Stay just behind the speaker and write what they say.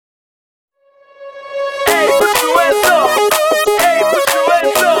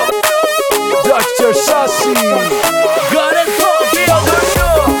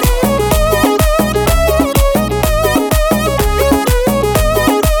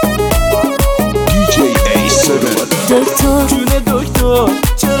دکتر جون دکتر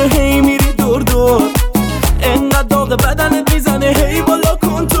چرا هی میری دور دور؟ انقدر داغ بدنت میزنه هی بالا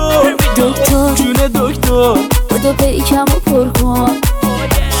کن تو. دکتر جون دکتر بودو پیکمو پر کن.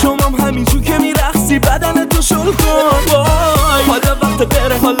 شمام همینجور که میرقصی بدن تو شل کن. وای حالا وقت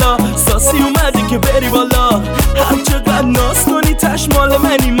بره، حالا ساسی اومدی که بری بالا. هر چقدر ناز کنی تشمال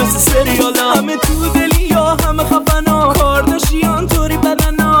منی مثل سریالا. همه تو دلی یا همه خفنا، کارداشیان طوری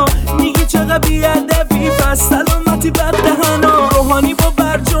بدنا. میگی چقدر بیادبی پس سلامتی بد دهنا. روحانی با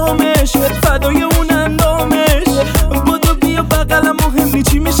برجامش فدای اون اندامش. بدو بیا بقلم مهم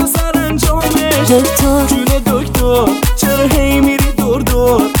چی میشه سر انجامش. دکتر جون دکتر چرا هی میری دور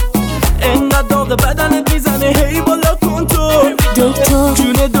دور؟ انقدر داغ بدنت میزنه هی بالا کن تو. دکتر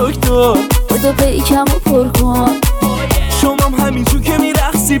جون دکتر بودو پیکمو پر کن. شمام همینجور که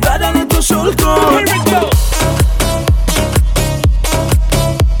میرقصی بدن تو شل کن.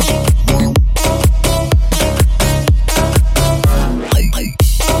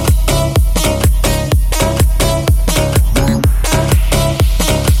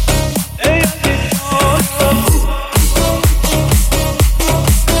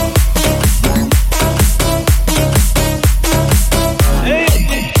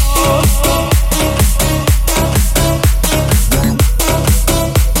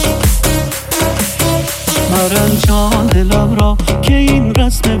 جان دلم را که این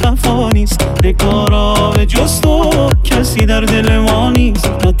رسم وفا نیست. بکارا به جز تو کسی در دل ما نیست.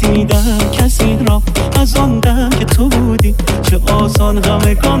 ندیدم کسی را از آن ده که تو بودی. چه آسان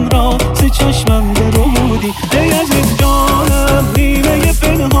غمگان را ز چشمم درودی. ای عزیز جانم نیمه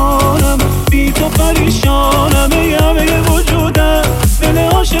پنهانم، بی تو پریشانم. ای همه وجودم دل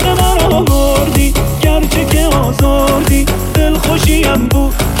عاشق مرا بردی. گرچه که آزردی دل خوشیم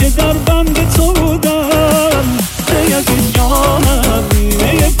بود که در بند تو بودم. ای عزیز جانم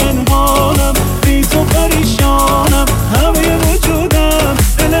نیمه پنهانم، بی تو پریشانم. همه وجودم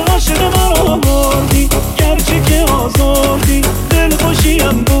دل عاشق مرا بردی. گرچه که آزردی دل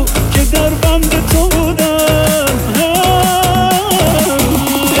خوشیم بود که در بند تو بودم.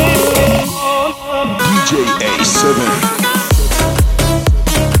 DJ A7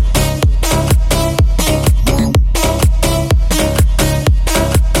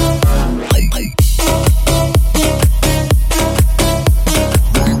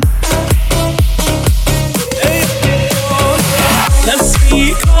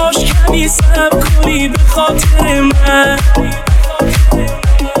 سب کنی به خاطر من.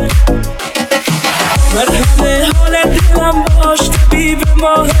 مرهم حال دلم باش طبیب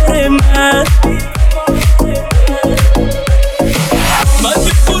ماهر من. من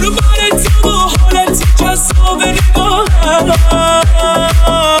به قربان تو و حالت جذاب نگاهم.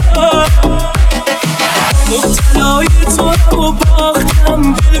 مبتلای تو و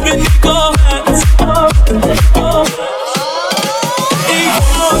باختم دل به نگاهت.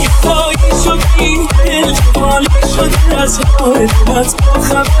 پایی شدی دل خالی شده از حالت با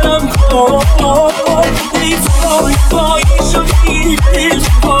خبرم کن. ای پایی شدی دل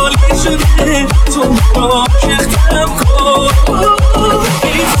خالی شده تو را شختم کن.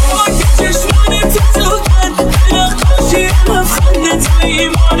 ای پایی چشمان تو کن نقاشی لبخند تو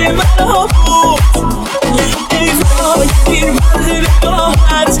ایمان مرا بود. ای پایی دیر مرد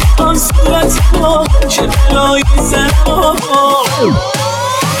نگاهت آن صورت ما چه بلایی سرما.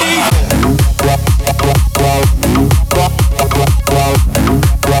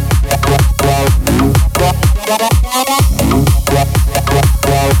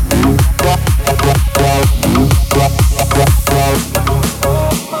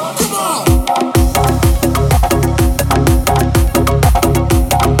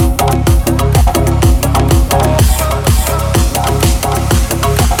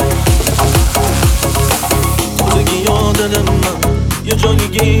 یه جایی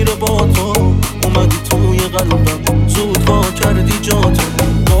گیر با تو اومدی توی قلبم. زود وا کردی جاتو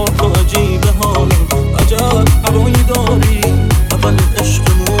با تو عجیب حالم. عجب هوایی داری اول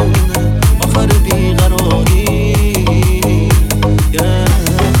عشقمونه آخر بیقراری.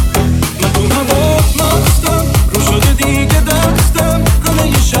 من تو هوات مستم رو شده دیگه دستم. همه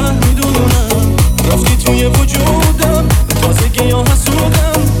یه شهر میدونم رفتی توی وجودم. تازگی یا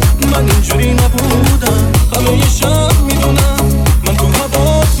حسودم من اینجوری نبودم. همه یه شهر میدونم من تو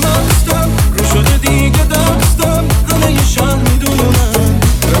هوات مستم رو شده دیگه دستم. همه یه شهر میدونم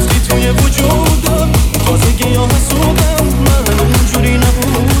رفتی توی وجودم. تازگی یا حسودم من اینجوری نبودم.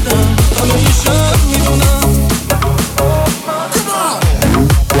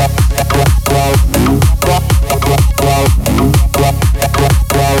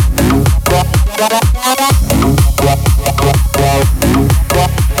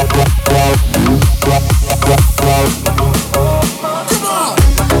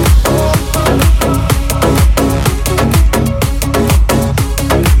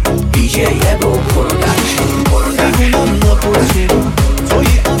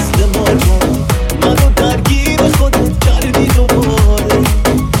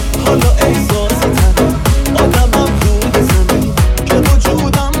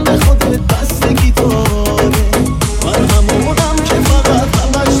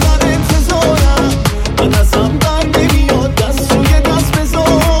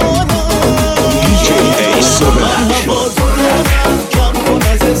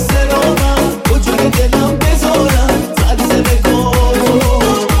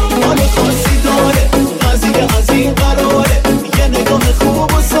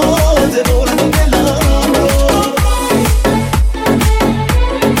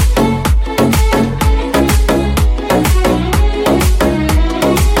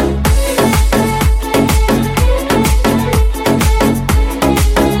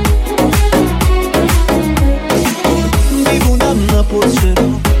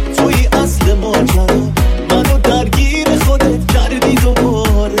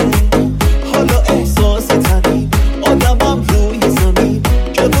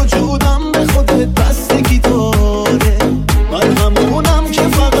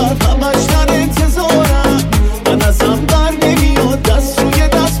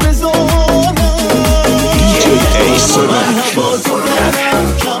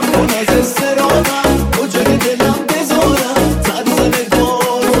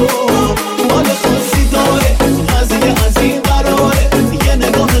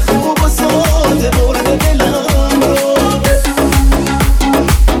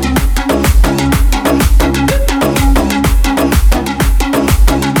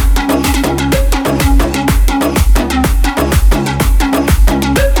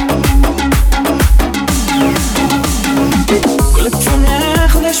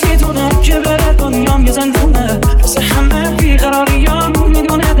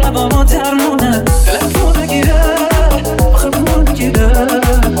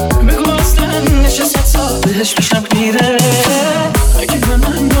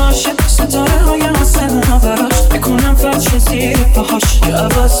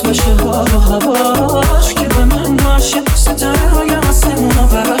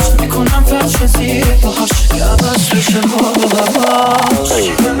 عشق زیر پاهاش که عوض بشه ما با هواش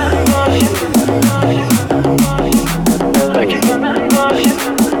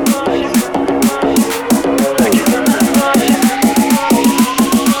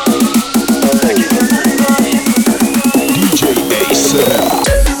DJ A7.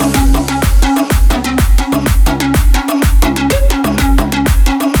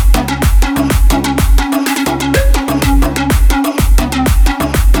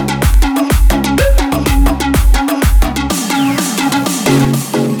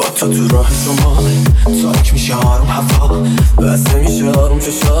 تو راه شما تاک میشه آروم هوا بسته میشه آروم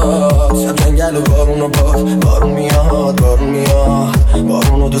چشات شب جنگل و بارون و بارون میاد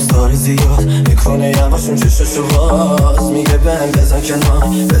بارون و دوست داره زیاد میکنه یواشون چشاشو باز میگه بهم بزن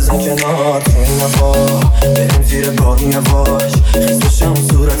کنار تو این هوا بریم زیر بارون یواش خیز بشم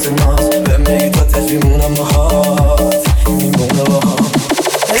صورت ناز بهم بگی تا تجریمونم باهات میمونه باهات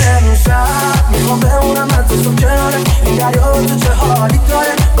امشب میخوام بمونم من تو کناره این دریا تو چه حالی داره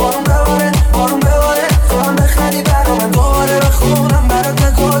بارون بباره تو هم بخندی برا من دوباره بخونم برات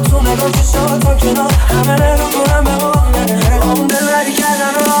نگاه تو نگاه چشاتم کنار همه نگاه کنم به بارون دلبری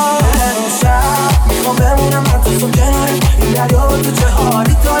کردن امشب میخوام بمونم من تو کناره این دریا تو چه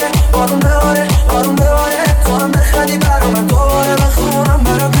حالی داره بارون بباره تو هم بخندی برا من دوباره بخونم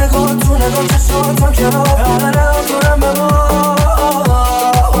برات نگاه تو نگاه چشاتم کنار همه نگاه کنم به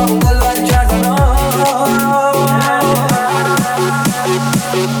بارون دلبری کردن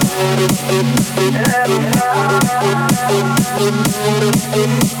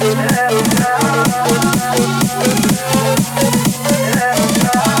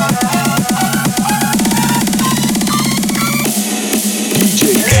DJ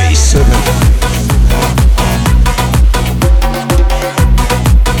A7.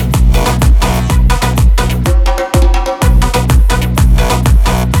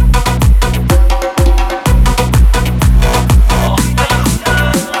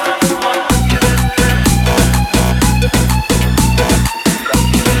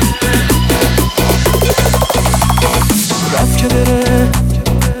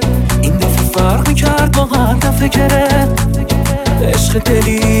 عشق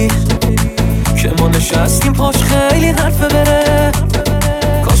دلی که ما نشستیم پاش خیلی حرفه بره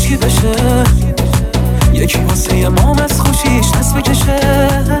کاش که بشه یکی واسه ما از خوشیش دست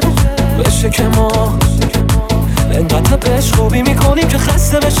بشه که ما انقدر بهش خوبی میکنیم که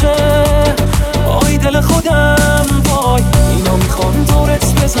خسته بشه آی دل خودم وای اینا میخوان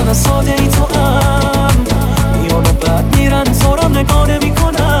دورت بزنن ساده ای تو هم میان و بعد میرن تو را نگاه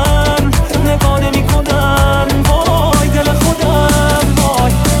نمیکنن وای دل خودم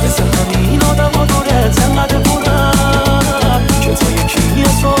وای مثل همین آدم ها دورت انقدر برن که تا یکی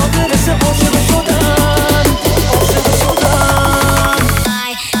از را برسه عاشق شدن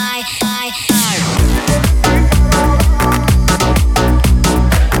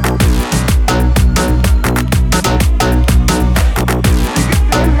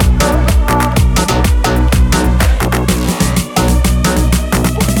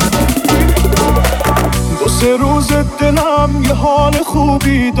سه روز دلم یه حال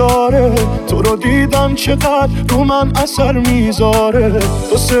خوبی داره تو رو دیدم چقدر رو من اثر میذاره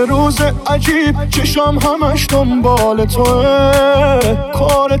دو سه روز عجیب چشم همش دنبال توه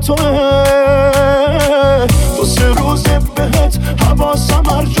کار توه دو سه روز بهت حواسم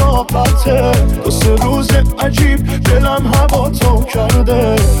هر جا پرته دو سه روز عجیب دلم هوا تو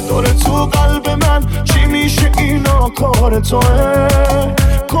کرده داره تو قلب من چی میشه اینا کار توه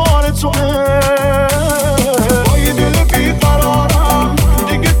با یه دل بیقرارم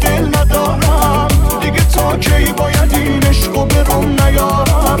دیگه دل ندارم دیگه تا کی باید این عشقو به روم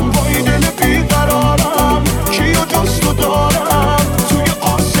نیارم با یه دل بیقرارم کیو دوستو دارم توی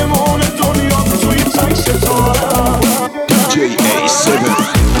آسمون دنیا توی تنگ ستارم DJ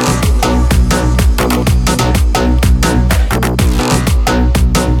A7.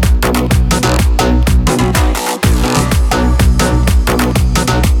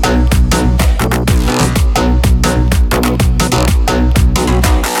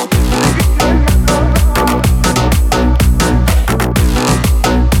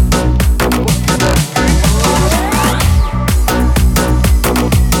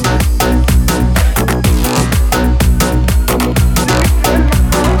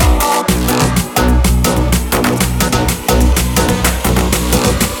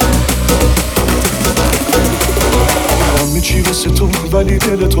 ولی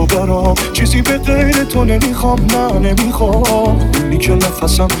دل تو برام چیزی به غیر تو نمیخوام نمیخوام اینی که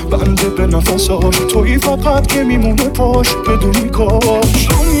نفسم بنده به نفساش تویی فقط که میمونه پاش بدونی کاش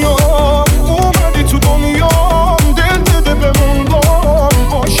دنیا اومدی تو دنیا دل بده بمون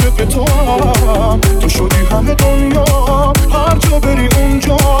عاشق تو هم دنیا، هر جا بری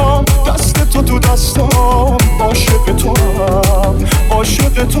اونجا دست تو تو دستام، عاشق تو هم،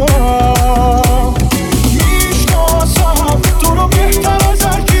 عاشق تو هم. میشناسم تو رو بهتر از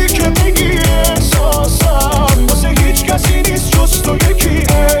هر کی که بگی احساسم، واسه هیچ کسی نیست جز تو یکی.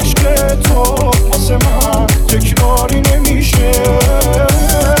 عشق تو واسه من تکراری نمیشه.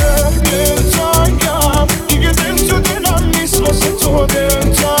 دلتنگم دیگه، دل تو دلم نیست، واسه تو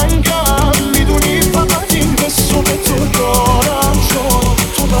دلتنگم. میدونی فقط این حسو به تو دارم، چون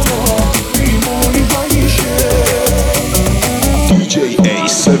تو برام میمونی همیشه. DJ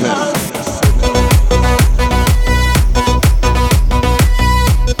A7.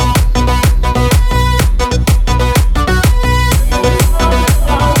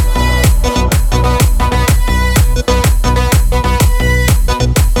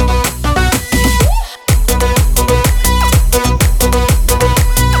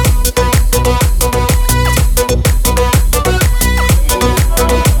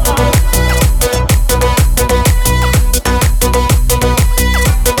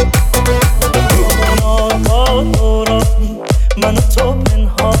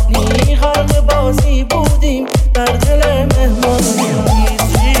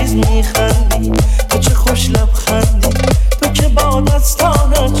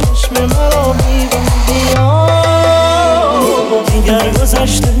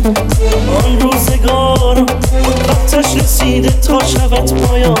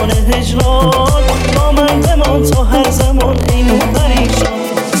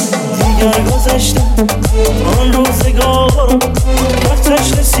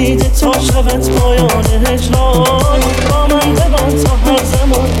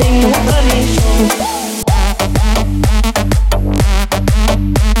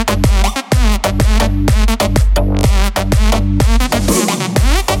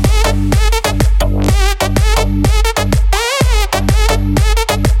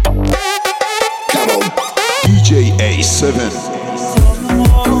 DJ A7.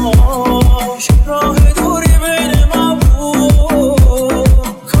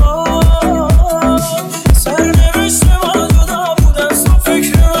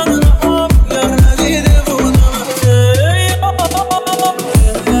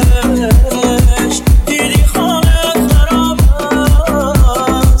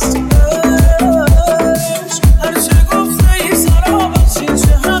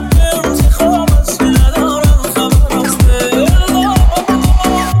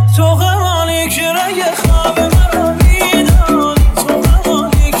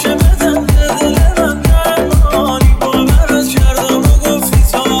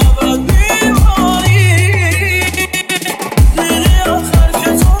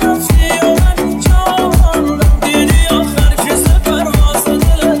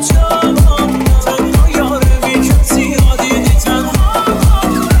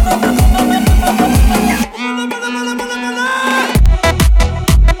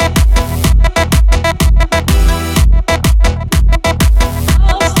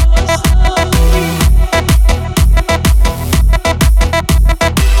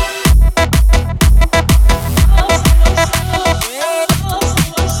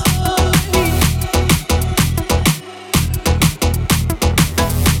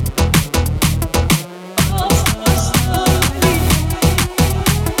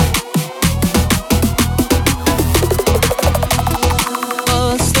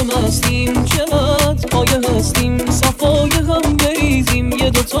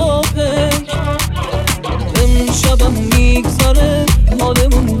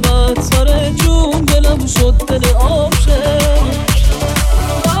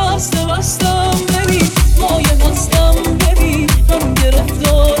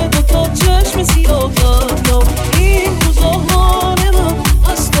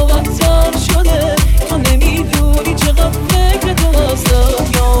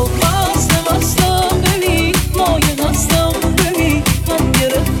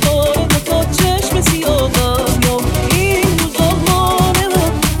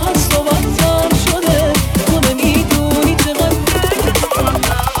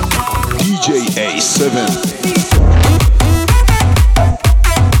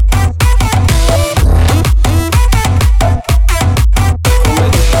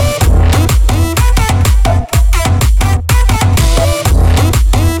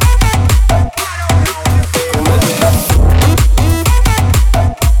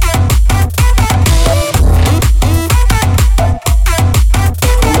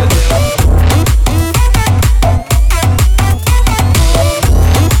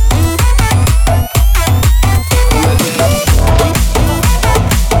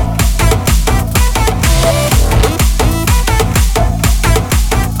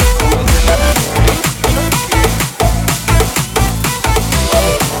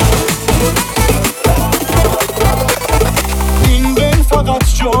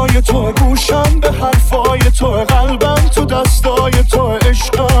 پای تو، گوشم به حرفای تو، قلبم تو دستای تو،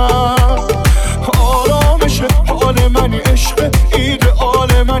 عشقم آرامش حال منی، عشق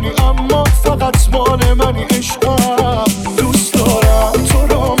ایدئال منی، اما فقط مال منی، عشقم دوست دارم تو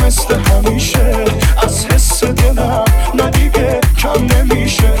رو مثل همیشه، از حس دلم نه دیگه کم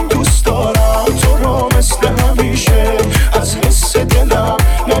نمیشه، دوست دارم تو رو مثل همیشه، از حس دلم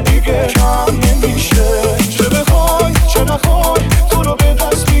نه دیگه کم نمیشه. چه بخوای چه نخوای تو رو به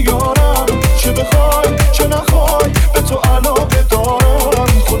دست میارم، چه بخوای چه نخوای به تو علاقه دارم،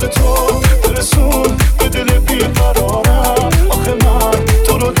 خودتو برسون به دل بیقرارم، آخه من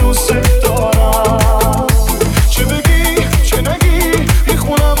تو رو دوست دارم. چه بگی چه نگی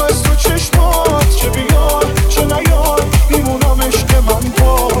میخونم از تو چشمات، چه بیای چه نیای میمونم عشق من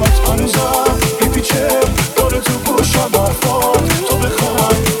بات، هنوزم میپیچه داره تو گوشم حرفات، تو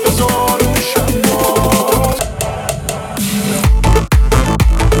بخوای بذار روشم بات.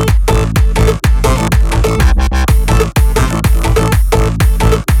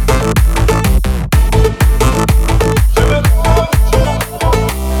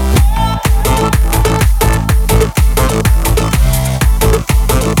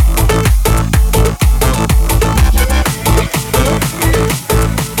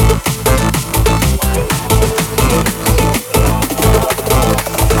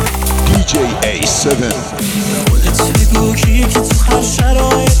 DJ A7 خودت بگو کیه که تو هر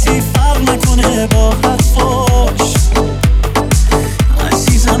شرایطی فرق نکنه با حرفاش،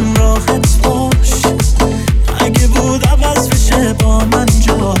 عزیزم راحت باش، اگه بود عوض بشه با من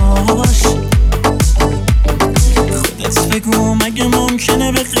جاش. خودت بگو مگه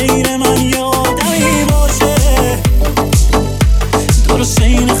ممکنه به غیر من یه آدمی باشه، درست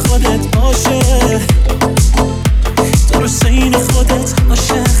این خودت باشه، درست این خودت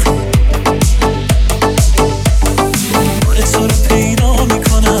باشه. تو رو پیدا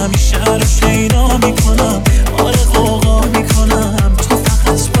میکنم، این شهر رو شیدا میکنم، آره قوقا میکنم، تو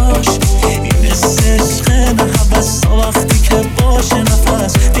فقط باش. این حس عشق نه حوث، تا وقتی که باشه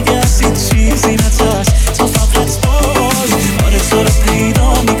نفس دیگه از این چیزی نترس، تو فقط باش. آره تو رو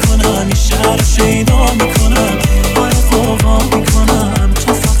پیدا میکنم، این شهر رو شیدا میکنم، آره قوقا میکنم،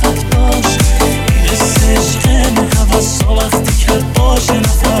 تو فقط باش. این حس عشق نه حوث، تا وقتی که باشه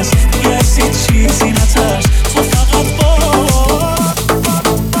نفس دیگه از این چیزی نترس، تو فقط باش.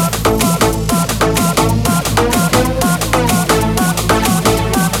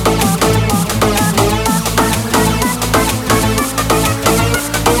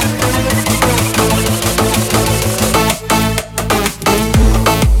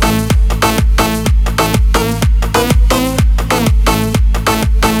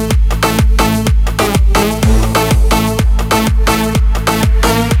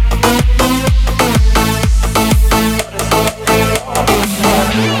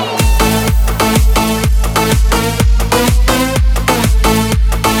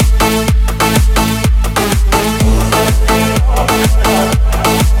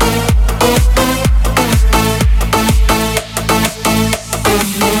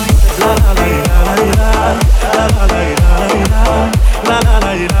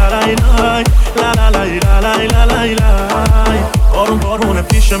 بارون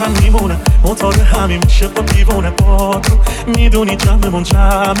پیش من میمونه، معتاد همین عشق و دیوونه با تو، میدونی جمعمون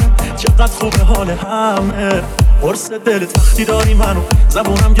جمعه، چقدر خوبه حال همه. قرص دلت وقتی داری منو،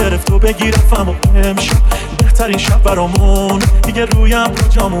 زبونم گرفت و بگیرفم و امشب بهترین شب برامون، دیگه رویم رو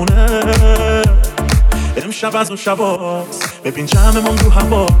جامونه. امشب از اون شباست، ببین جمعمون رو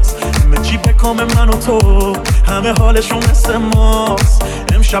هواست، همه چی به کام من و تو، همه حالشون مثل ماست.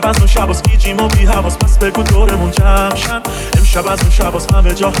 امشب از اون شباست، گیجیم و بی حواس، پس بگو دورمون جمع شن. امشب از اون شباست،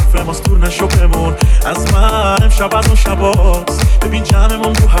 همه جا حرف ماست، دور نشو بمون از من. امشب از اون شباست، ببین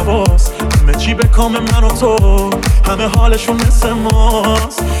جمعمون رو هواست، همه چی به کام من و تو، همه حالشون مثل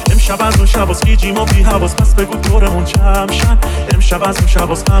ماست. امشب از اون شباست، گیجیم و بی حواس، پس بگو دورمون جمع شن. امشب از اون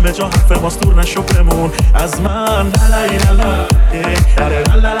شباست، همه جا حرف ماست، دور نشو بمون از من. لا لا لا لا لا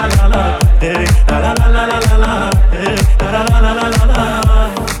لا لا لا لا لا لا لا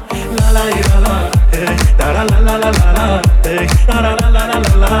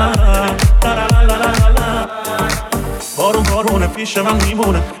بارون پیش من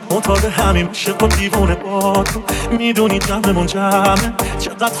میمونه، معتاد همین عشق و دیوونه با تو، میدونی جمعمون جمعه،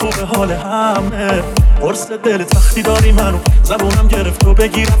 چقدر خوبه حال همه. قرص دلت وقتی داری منو، زبونم گرفت و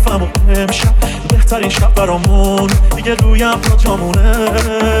بگیرفم و امشب بهترین شب برامون، دیگه رویم را جامونه.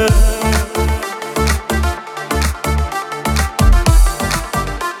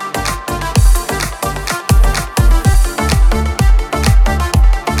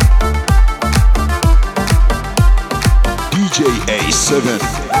 DJ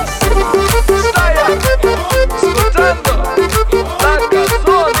A7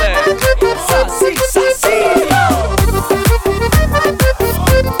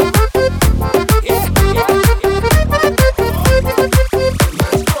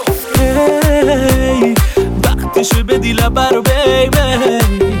 وقتشه بدی لبه رو بیبی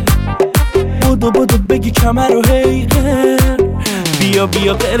بدو بگی کمر رو هیگر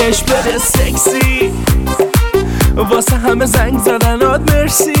بیا برش بده سکسی واسه همه زنگ زدنات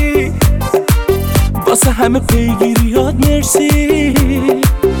مرسی واسه همه پیگیریات مرسی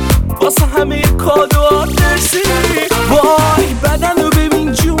واسه همه کادوات مرسی وای بدن رو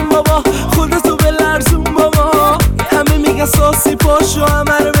ببین جون بابا خودتو بلرزون بابا همه میگن ساسی پاشو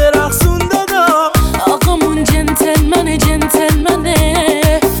همه رو برقصون دادا آقامون جنتلمنه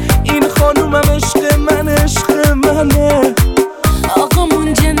این خانومم عشق منه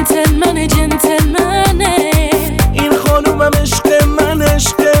آقامون جنتلمنه این خانومم عشق منه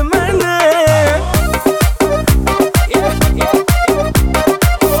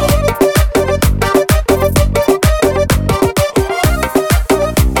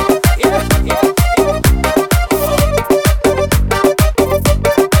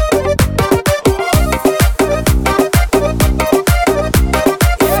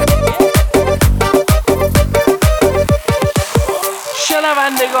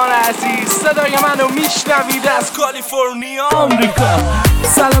شنوندگان عزیز صدای منو میشنوید از کالیفرنیا آمریکا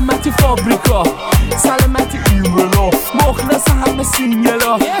سلامتی فابریکا سلامتی ایملا مخلص همه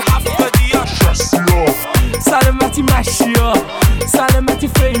سینگلا هفتادیا شستیا سلامتی مشیا سلامتی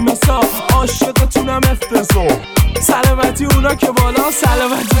فیمسا عاشقتونم افتضاح سلامتی اونا که بالا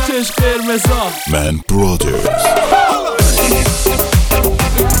سلامتی چشم قرمزا Man Brothers.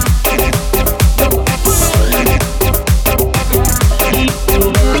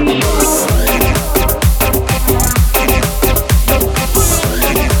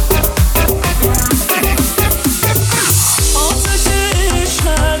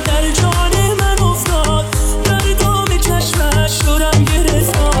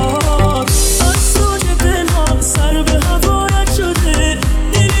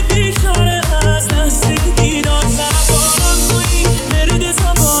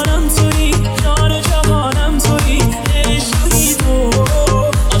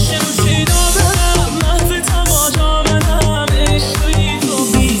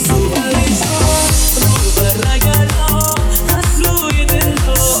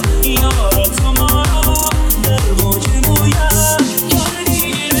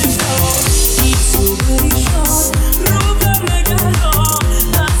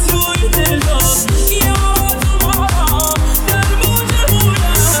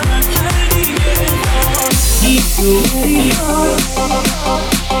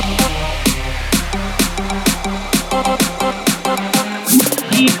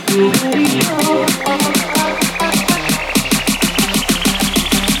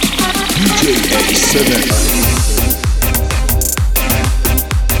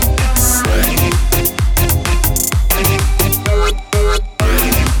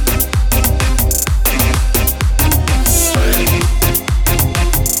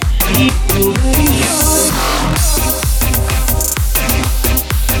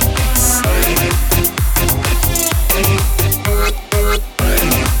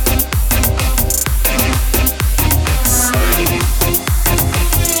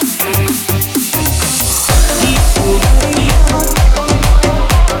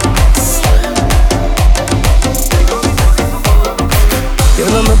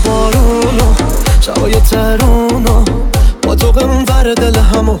 ترونو با تو قنور دل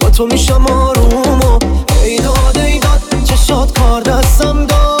همو با تو میشم آرومو ایداد چشات کار دستم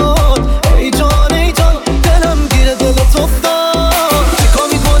داد ای جان دلم گیره دلت افتاد چیکار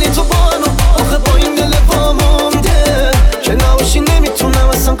میکنی تو با منو آخه با این دل با مونده که نباشی نمیتونم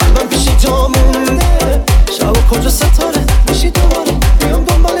اصلا قلبم پیشی جا مونده شب و کجا ستاره میشی دوباره بیام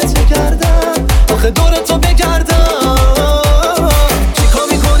دنبالت بگردم آخه دور تو بگردم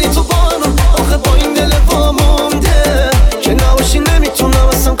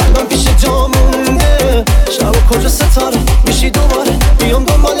کجا ستاره میشی دوباره بیام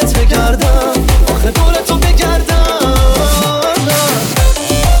دنبالت بگردم آخه دور تو بگردم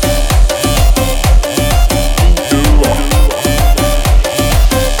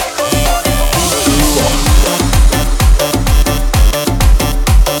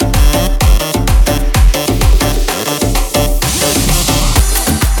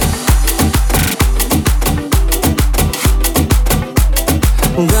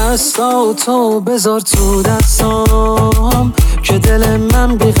دستاتو بذار تو دستام که دل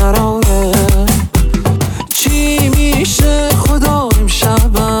من بیقراره چی میشه خدا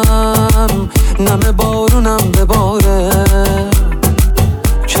امشب همه بارونم بباره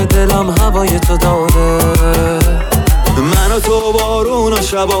که دلم هوای تو داره. من و تو بارون و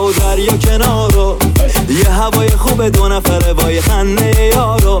شب و دریا کنارو، یه هوای خوب دو نفره وای خنده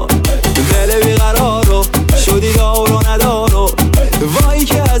یارو. دل بیقرارو شدی دار و ندارو، وای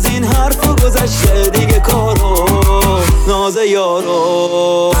که از این حرفو گذشته دیگه کارو ناز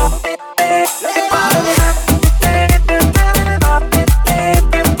یارو.